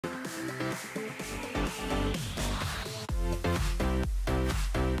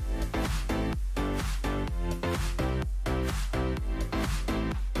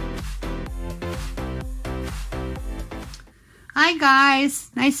Hi guys,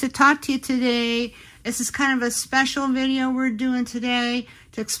 nice to talk to you today. This is kind of a special video we're doing today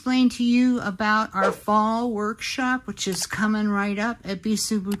to explain to you about our fall workshop, which is coming right up at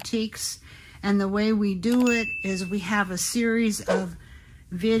Bisou Boutiques. And the way we do it is we have a series of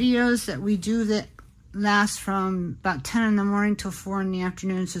videos that we do that last from about 10 in the morning till 4 in the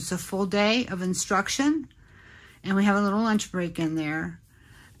afternoon. So it's a full day of instruction. And we have a little lunch break in there.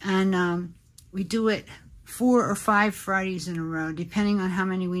 And we do it 4 or 5 Fridays in a row, depending on how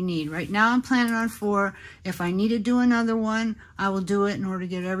many we need. Right now I'm planning on 4. If I need to do another one, I will do it in order to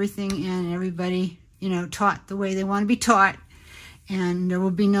get everything in and everybody, taught the way they want to be taught. And there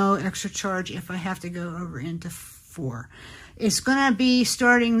will be no extra charge if I have to go over into 4. It's going to be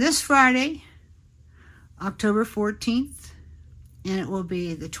starting this Friday, October 14th, and it will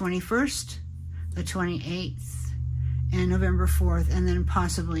be the 21st, the 28th, and November 4th, and then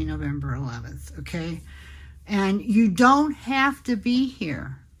possibly November 11th, okay? And you don't have to be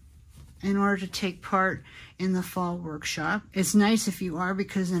here in order to take part in the fall workshop. It's nice if you are,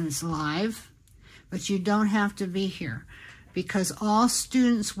 because then it's live, but you don't have to be here because all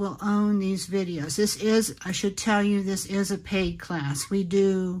students will own these videos. This is, I should tell you, this is a paid class. We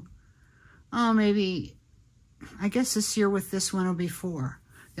do, maybe, I guess this year with this one will be 4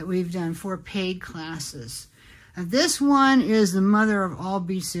 that we've done, 4 paid classes. Now, this one is the mother of all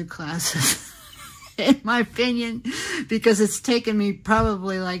Bisou classes. In my opinion, because it's taken me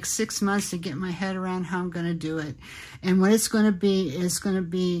probably like 6 months to get my head around how I'm going to do it. And what it's going to be is going to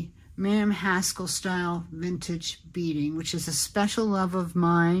be Miriam Haskell style vintage beading, which is a special love of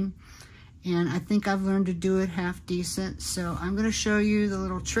mine. And I think I've learned to do it half decent. So I'm going to show you the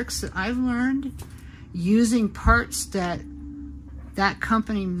little tricks that I've learned using parts that that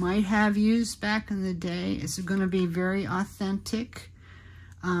company might have used back in the day. It's going to be very authentic.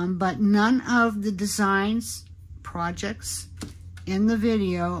 But none of the designs, projects in the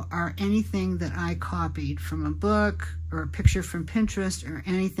video are anything that I copied from a book or a picture from Pinterest or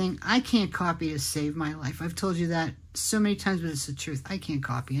anything. I can't copy to save my life. I've told you that so many times, but it's the truth. I can't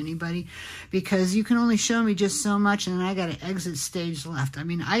copy anybody because you can only show me just so much, and then I got to exit stage left. I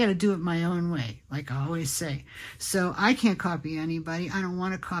mean, I got to do it my own way, like I always say. So I can't copy anybody. I don't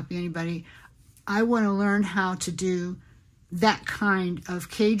want to copy anybody. I want to learn how to do that kind of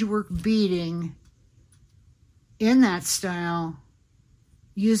cage work beading in that style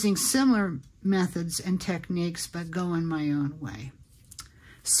using similar methods and techniques, but going my own way.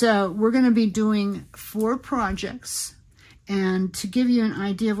 So we're going to be doing 4 projects, and to give you an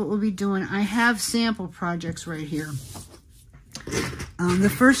idea of what we'll be doing, I have sample projects right here.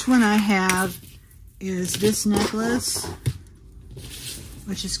 The first one I have is this necklace,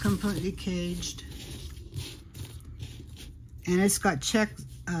 which is completely caged. And it's got check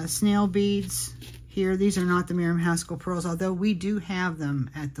snail beads here. These are not the Miriam Haskell pearls, although we do have them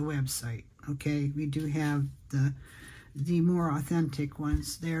at the website. Okay, we do have the more authentic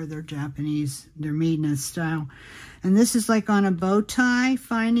ones. They're Japanese. They're made in a style. And this is like on a bow tie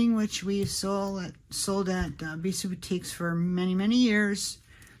finding, which we sold at Bisou Boutiques for many, many years.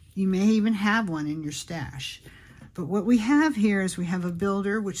 You may even have one in your stash. But what we have here is we have a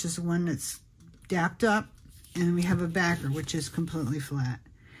builder, which is the one that's dapped up. And we have a backer, which is completely flat.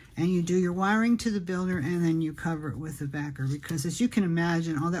 And you do your wiring to the builder, and then you cover it with the backer. Because as you can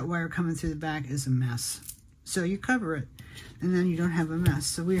imagine, all that wire coming through the back is a mess. So you cover it, and then you don't have a mess.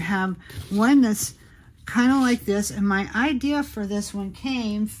 So we have one that's kind of like this. And my idea for this one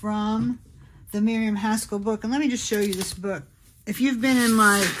came from the Miriam Haskell book. And let me just show you this book. If you've been in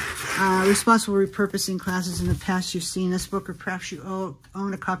my responsible repurposing classes in the past, you've seen this book, or perhaps you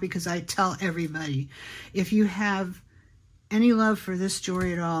own a copy, because I tell everybody, if you have any love for this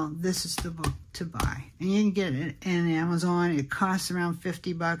jewelry at all, this is the book to buy. And you can get it in Amazon. It costs around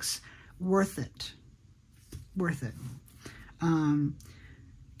 $50. Worth it. Worth it.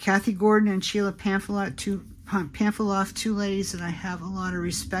 Kathy Gordon and Sheila Pamphilot, two ladies that I have a lot of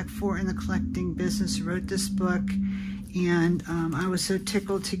respect for in the collecting business, wrote this book. And I was so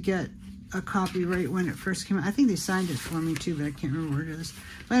tickled to get a copy right when it first came out. I think they signed it for me too, but I can't remember where it is.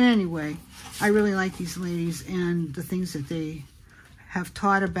 But anyway, I really like these ladies and the things that they have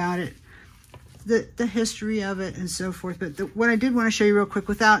taught about it, the history of it and so forth. But what I did want to show you real quick,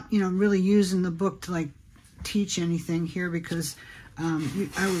 without really using the book to like teach anything here, because I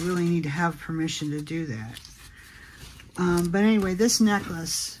would really need to have permission to do that. But anyway, this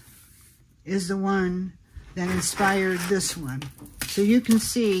necklace is the one that inspired this one. So you can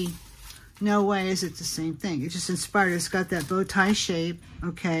see, no way is it the same thing. It just inspired. It's got that bow tie shape,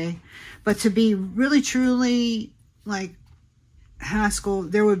 okay? But to be really, truly like Haskell,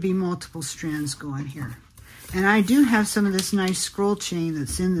 there would be multiple strands going here. And I do have some of this nice scroll chain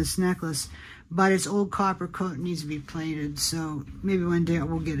that's in this necklace, but it's old copper coat, needs to be plated. So maybe one day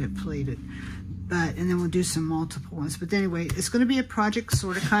we'll get it plated. And then we'll do some multiple ones. But anyway, it's going to be a project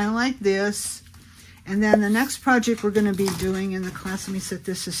sort of kind of like this. And then the next project we're going to be doing in the class, let me set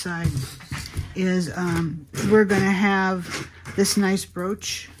this aside, is we're going to have this nice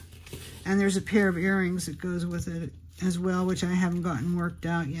brooch. And there's a pair of earrings that goes with it as well, which I haven't gotten worked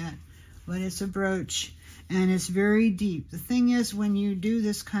out yet. But it's a brooch, and it's very deep. The thing is, when you do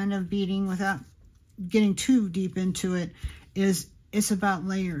this kind of beading without getting too deep into it, is it's about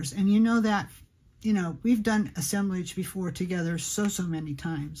layers. And you know that, you know, we've done assemblage before together so many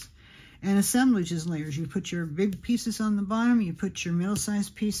times. And assemblage is layers. You put your big pieces on the bottom, you put your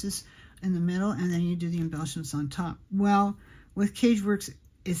middle-sized pieces in the middle, and then you do the embellishments on top. Well, with Cageworks,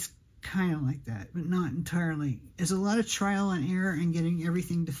 it's kind of like that, but not entirely. There's a lot of trial and error and getting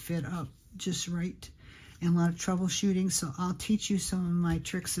everything to fit up just right, and a lot of troubleshooting. So I'll teach you some of my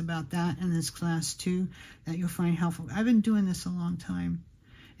tricks about that in this class too, that you'll find helpful. I've been doing this a long time,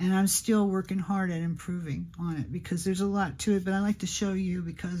 and I'm still working hard at improving on it because there's a lot to it, but I like to show you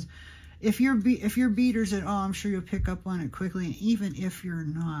because if you're beaders at all, I'm sure you'll pick up on it quickly. And even if you're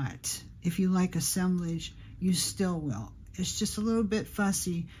not, if you like assemblage, you still will. It's just a little bit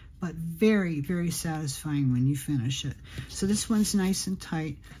fussy, but very, very satisfying when you finish it. So this one's nice and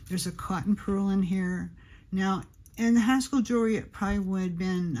tight. There's a cotton pearl in here. Now, in the Haskell jewelry, it probably would have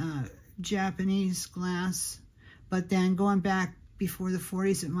been Japanese glass, but then going back before the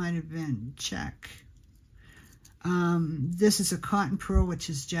 40s, it might have been Czech. This is a cotton pearl, which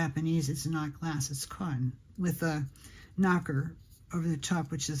is Japanese. It's not glass, it's cotton, with a knocker over the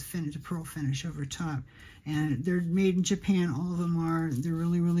top, which is a pearl finish over top. And they're made in Japan, all of them are. They're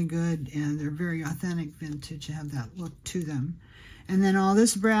really, really good, and they're very authentic vintage, have that look to them. And then all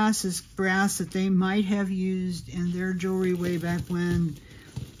this brass is brass that they might have used in their jewelry way back when.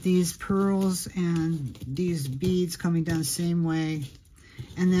 These pearls and these beads coming down the same way.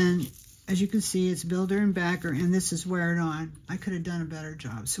 And then, as you can see, it's builder and backer, and this is wear it on. I could have done a better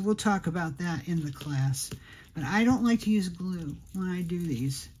job. So we'll talk about that in the class. But I don't like to use glue when I do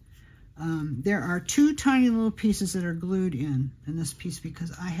these. There are two tiny little pieces that are glued in this piece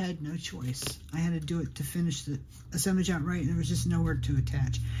because I had no choice. I had to do it to finish the assemblage out right, and there was just nowhere to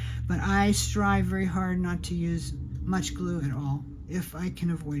attach. But I strive very hard not to use much glue at all if I can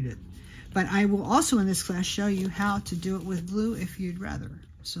avoid it. But I will also in this class show you how to do it with glue if you'd rather.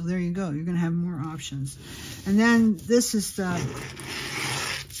 So there you go. You're going to have more options. And then this is the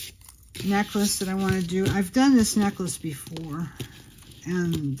necklace that I want to do. I've done this necklace before.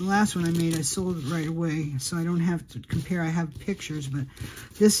 And the last one I made, I sold it right away, so I don't have to compare. I have pictures, but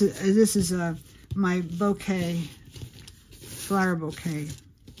this is my bouquet, flower bouquet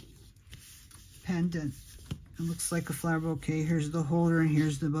pendant. It looks like a flower bouquet. Here's the holder, and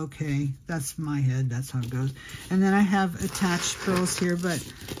here's the bouquet. That's my head. That's how it goes. And then I have attached pearls here, but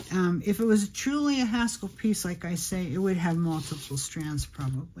if it was truly a Haskell piece, like I say, it would have multiple strands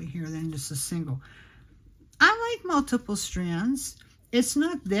probably here than just a single. I like multiple strands. It's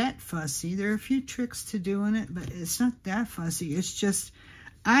not that fussy. There are a few tricks to doing it, but it's not that fussy. It's just,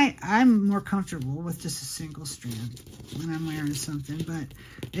 I'm more comfortable with just a single strand when I'm wearing something, but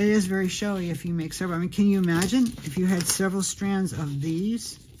it is very showy if you make several. I mean, can you imagine if you had several strands of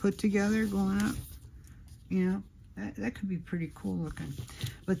these put together going up? You know, that could be pretty cool looking.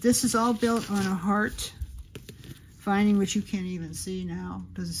 But this is all built on a heart finding, which you can't even see now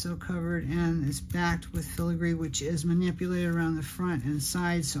because it's so covered, and it's backed with filigree, which is manipulated around the front and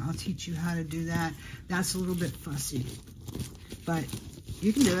sides, so I'll teach you how to do that. That's a little bit fussy, but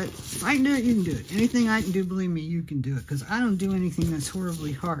you can do it. If I can do it, you can do it. Anything I can do, believe me, you can do it, because I don't do anything that's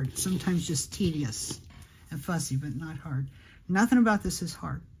horribly hard. Sometimes just tedious and fussy, but not hard. Nothing about this is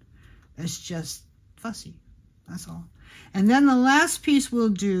hard. It's just fussy. That's all. And then the last piece we'll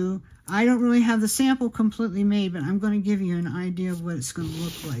do, I don't really have the sample completely made, but I'm going to give you an idea of what it's going to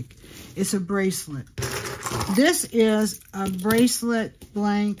look like. It's a bracelet. This is a bracelet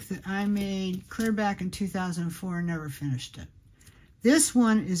blank that I made clear back in 2004 and never finished it. This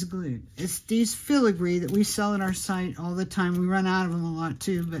one is glued. It's these filigree that we sell at our site all the time. We run out of them a lot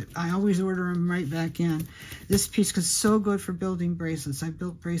too, but I always order them right back in. This piece is so good for building bracelets. I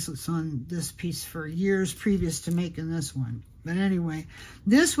built bracelets on this piece for years previous to making this one. But anyway,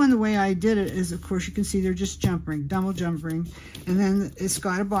 this one, the way I did it is, of course, you can see they're just jump ring, double jump ring. And then it's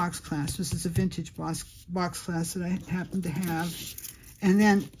got a box clasp. This is a vintage box clasp that I happen to have. And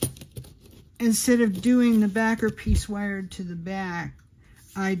then instead of doing the backer piece wired to the back,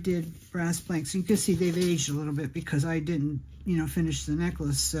 I did brass blanks. You can see they've aged a little bit because I didn't you know, finish the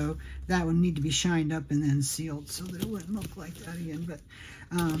necklace. So that would need to be shined up and then sealed so that it wouldn't look like that again. But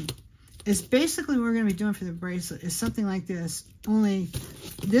it's basically what we're going to be doing for the bracelet is something like this, only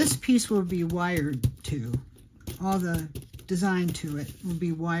this piece will be wired to. All the design to it will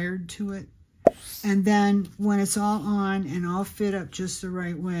be wired to it. And then when it's all on and all fit up just the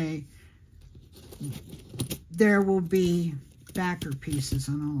right way, there will be backer pieces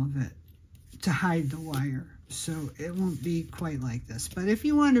on all of it to hide the wire. So it won't be quite like this. But if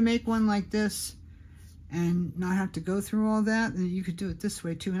you wanted to make one like this and not have to go through all that, then you could do it this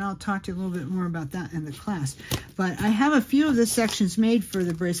way too. And I'll talk to you a little bit more about that in the class. But I have a few of the sections made for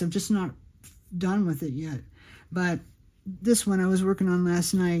the bracelet. I'm just not done with it yet. But this one I was working on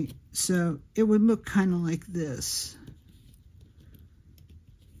last night, so it would look kind of like this.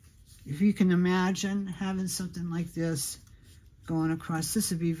 If you can imagine having something like this going across,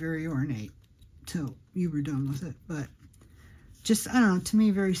 this would be very ornate till you were done with it. But just, I don't know, to me,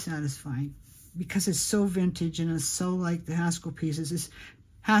 very satisfying because it's so vintage and it's so like the Haskell pieces. It's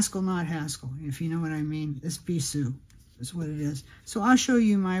Haskell, not Haskell, if you know what I mean. It's Bisou is what it is. So I'll show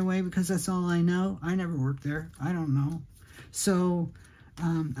you my way because that's all I know. I never worked there. I don't know. So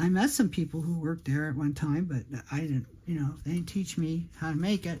I met some people who worked there at one time, but I didn't, you know, they didn't teach me how to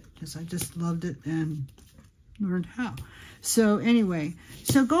make it because I just loved it and learned how. So anyway,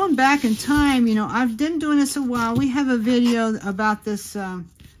 so going back in time, you know, I've been doing this a while. We have a video about this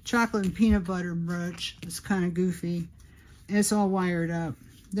chocolate and peanut butter brooch. It's kind of goofy. And it's all wired up.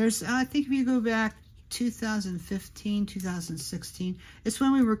 There's, I think if you go back 2015, 2016, it's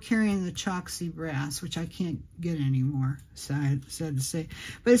when we were carrying the Choxy brass, which I can't get anymore, sad to say.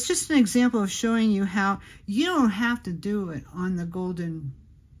 But it's just an example of showing you how you don't have to do it on the golden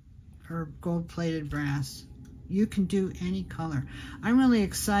or gold-plated brass. You can do any color. I'm really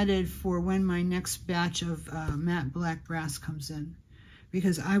excited for when my next batch of matte black brass comes in,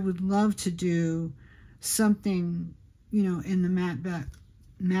 because I would love to do something, you know, in the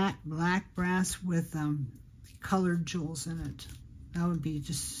matte black brass with colored jewels in it. That would be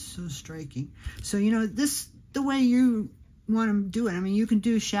just so striking. So, you know, this, the way you want to do it. I mean, you can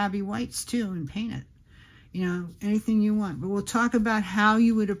do shabby whites too and paint it. You know, anything you want. But we'll talk about how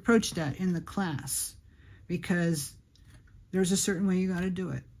you would approach that in the class, because there's a certain way you got to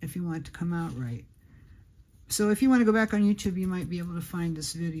do it if you want it to come out right. So if you want to go back on YouTube, you might be able to find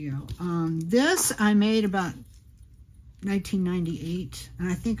this video. This I made about 1998, and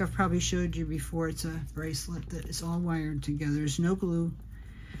I think I've probably showed you before. It's a bracelet that is all wired together. There's no glue,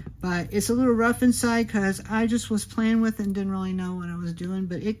 but it's a little rough inside because I just was playing with it and didn't really know what I was doing,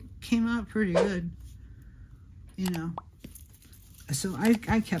 but it came out pretty good, you know. So I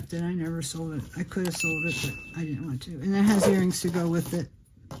kept it. I never sold it. I could have sold it, but I didn't want to. And it has earrings to go with it.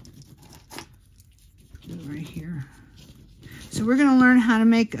 Right here. So we're going to learn how to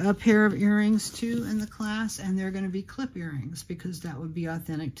make a pair of earrings too in the class, and they're going to be clip earrings because that would be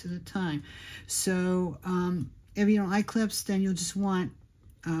authentic to the time. So if you don't like clips, then you'll just want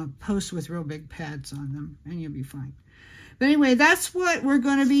posts with real big pads on them, and you'll be fine. But anyway, that's what we're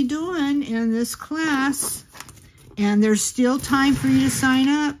going to be doing in this class. And there's still time for you to sign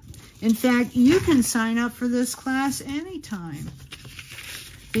up. In fact, you can sign up for this class anytime,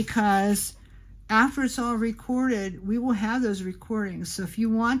 because after it's all recorded, we will have those recordings. So if you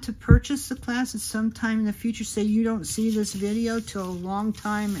want to purchase the class at some time in the future, say you don't see this video till a long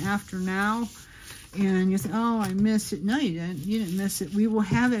time after now, and you think, oh, I missed it. No, you didn't. You didn't miss it. We will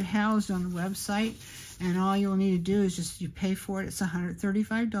have it housed on the website. And all you'll need to do is just, you pay for it. It's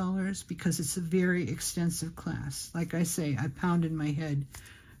 $135 because it's a very extensive class. Like I say, I pounded my head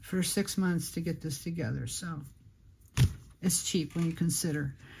for 6 months to get this together. So it's cheap when you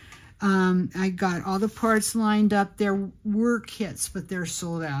consider. I got all the parts lined up. There were kits, but they're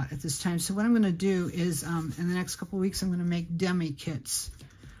sold out at this time. So what I'm going to do is, in the next couple of weeks, I'm going to make demi kits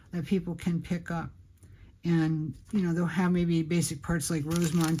that people can pick up. And, you know, they'll have maybe basic parts like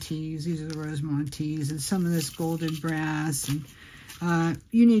Rosemontees. These are the Rosemontees, and some of this golden brass. And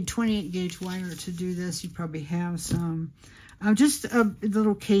you need 28 gauge wire to do this. You probably have some. Just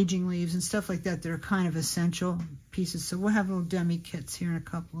little caging leaves and stuff like that. They're kind of essential pieces. So we'll have little demi kits here in a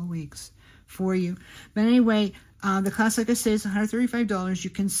couple of weeks for you. But anyway, the class, like I say, is $135.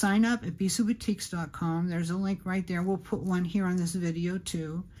 You can sign up at BisouBoutiques.com. There's a link right there. We'll put one here on this video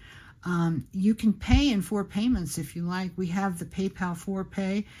too. You can pay in 4 payments if you like. We have the PayPal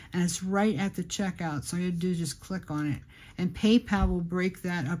 4Pay, and it's right at the checkout. So all you do is just click on it. And PayPal will break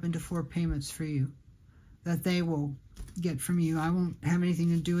that up into 4 payments for you that they will get from you. I won't have anything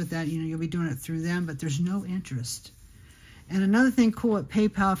to do with that. You know, you'll be doing it through them, but there's no interest. And another thing cool at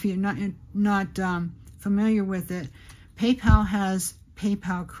PayPal, if you're not familiar with it, PayPal has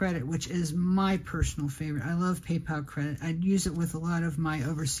PayPal credit, which is my personal favorite. I love PayPal credit. I use it with a lot of my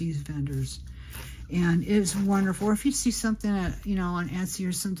overseas vendors. And it's wonderful. Or if you see something at, you know, on Etsy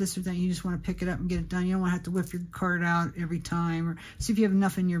or some this or that, you just want to pick it up and get it done. You don't want to have to whip your card out every time, or see if you have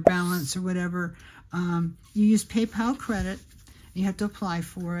enough in your balance or whatever. You use PayPal credit. You have to apply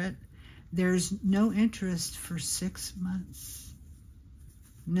for it. There's no interest for 6 months.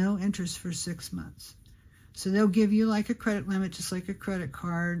 No interest for 6 months. So they'll give you like a credit limit, just like a credit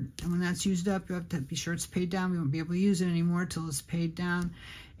card. And when that's used up, you have to be sure it's paid down. We won't be able to use it anymore until it's paid down.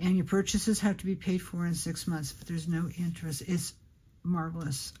 And your purchases have to be paid for in 6 months, but there's no interest. It's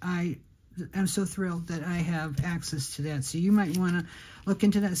marvelous. I'm so thrilled that I have access to that. So you might want to look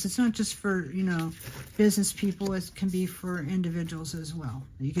into that. So it's not just for, you know, business people. It can be for individuals as well.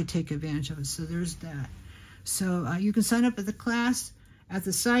 You could take advantage of it. So there's that. So you can sign up at the class at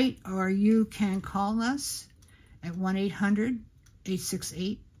the site, or you can call us at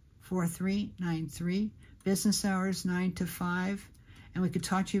 1-800-868-4393. Business hours 9 to 5. And we could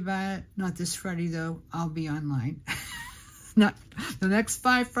talk to you about it. Not this Friday, though. I'll be online. Not the next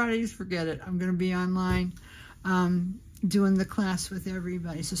 5 Fridays, forget it. I'm going to be online doing the class with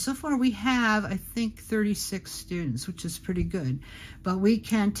everybody. So far we have, I think, 36 students, which is pretty good. But we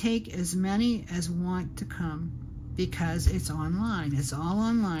can take as many as want to come because it's online. It's all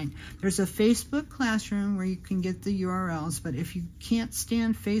online. There's a Facebook classroom where you can get the URLs, but if you can't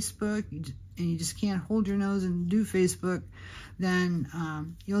stand Facebook and you just can't hold your nose and do Facebook, then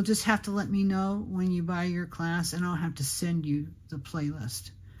you'll just have to let me know when you buy your class, and I'll have to send you the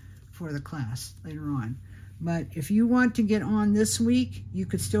playlist for the class later on. But if you want to get on this week, you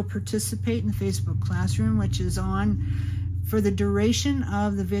could still participate in the Facebook classroom, which is on for the duration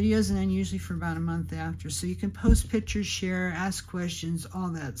of the videos, and then usually for about a month after. So you can post pictures, share, ask questions,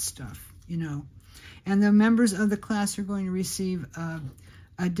 all that stuff, you know. And the members of the class are going to receive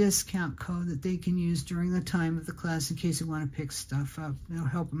a discount code that they can use during the time of the class in case they want to pick stuff up. It'll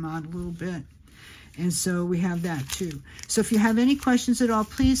help them out a little bit. And so we have that too. So if you have any questions at all,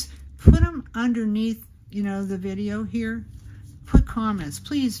 please put them underneath, you know, the video here. Put comments.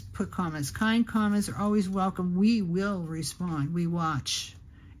 Please put comments. Kind comments are always welcome. We will respond. We watch.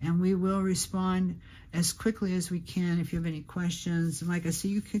 And we will respond as quickly as we can if you have any questions. And like I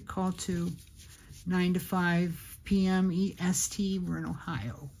said, you could call to 9 to 5 p.m. EST. We're in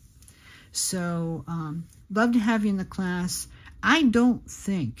Ohio. So, love to have you in the class. I don't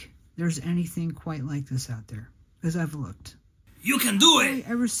think there's anything quite like this out there, because I've looked. You can do it! I've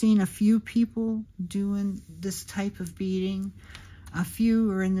ever seen a few people doing this type of beading. A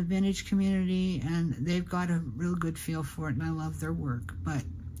few are in the vintage community, and they've got a real good feel for it, and I love their work. But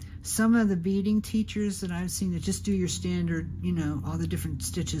some of the beading teachers that I've seen that just do your standard, you know, all the different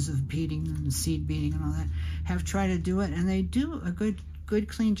stitches of beading and seed beading and all that, have tried to do it, and they do a good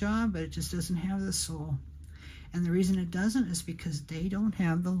clean job, but it just doesn't have the soul. And the reason it doesn't is because they don't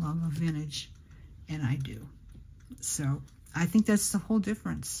have the love of vintage, and I do. So I think that's the whole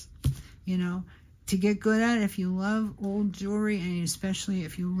difference, you know. To get good at it, if you love old jewelry, and especially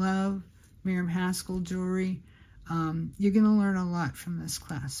if you love Miriam Haskell jewelry, you're going to learn a lot from this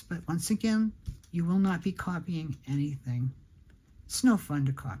class. But once again, you will not be copying anything. It's no fun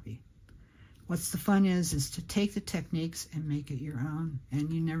to copy. What's the fun is to take the techniques and make it your own,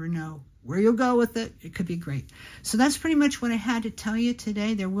 and you never know where you'll go with it. It could be great. So that's pretty much what I had to tell you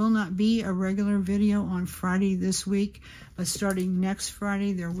today. There will not be a regular video on Friday this week, but starting next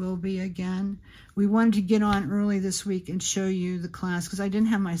Friday, there will be again. We wanted to get on early this week and show you the class because I didn't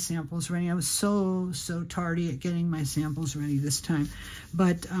have my samples ready. I was so tardy at getting my samples ready this time.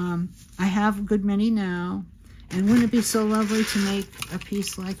 But I have a good many now. And wouldn't it be so lovely to make a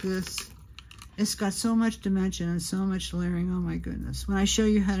piece like this? It's got so much dimension and so much layering. Oh my goodness. When I show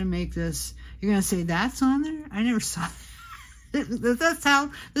you how to make this, you're going to say, that's on there? I never saw that. That's how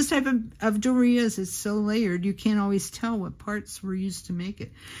this type of jewelry is. It's so layered. You can't always tell what parts were used to make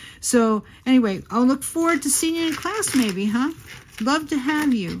it. So anyway, I'll look forward to seeing you in class maybe, huh? Love to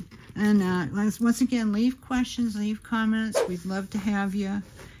have you. And once again, leave questions, leave comments. We'd love to have you.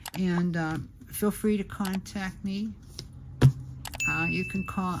 And feel free to contact me. You can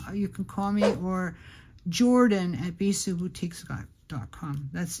call me, or Jordan at bisouboutiques.com.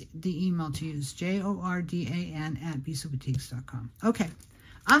 That's the email to use, JORDAN at bisouboutiques.com. Okay,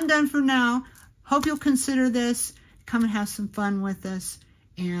 I'm done for now. Hope you'll consider this. Come and have some fun with us.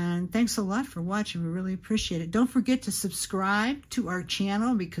 And thanks a lot for watching. We really appreciate it. Don't forget to subscribe to our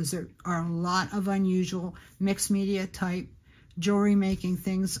channel because there are a lot of unusual mixed media type jewelry making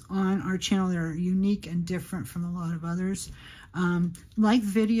things on our channel that are unique and different from a lot of others. Like the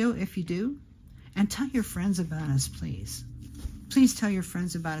video if you do, And tell your friends about us, please. Please tell your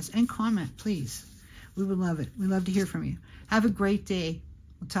friends about us and comment, please. We would love it. We'd love to hear from you. Have a great day.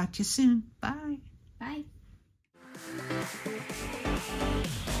 We'll talk to you soon. Bye. Bye.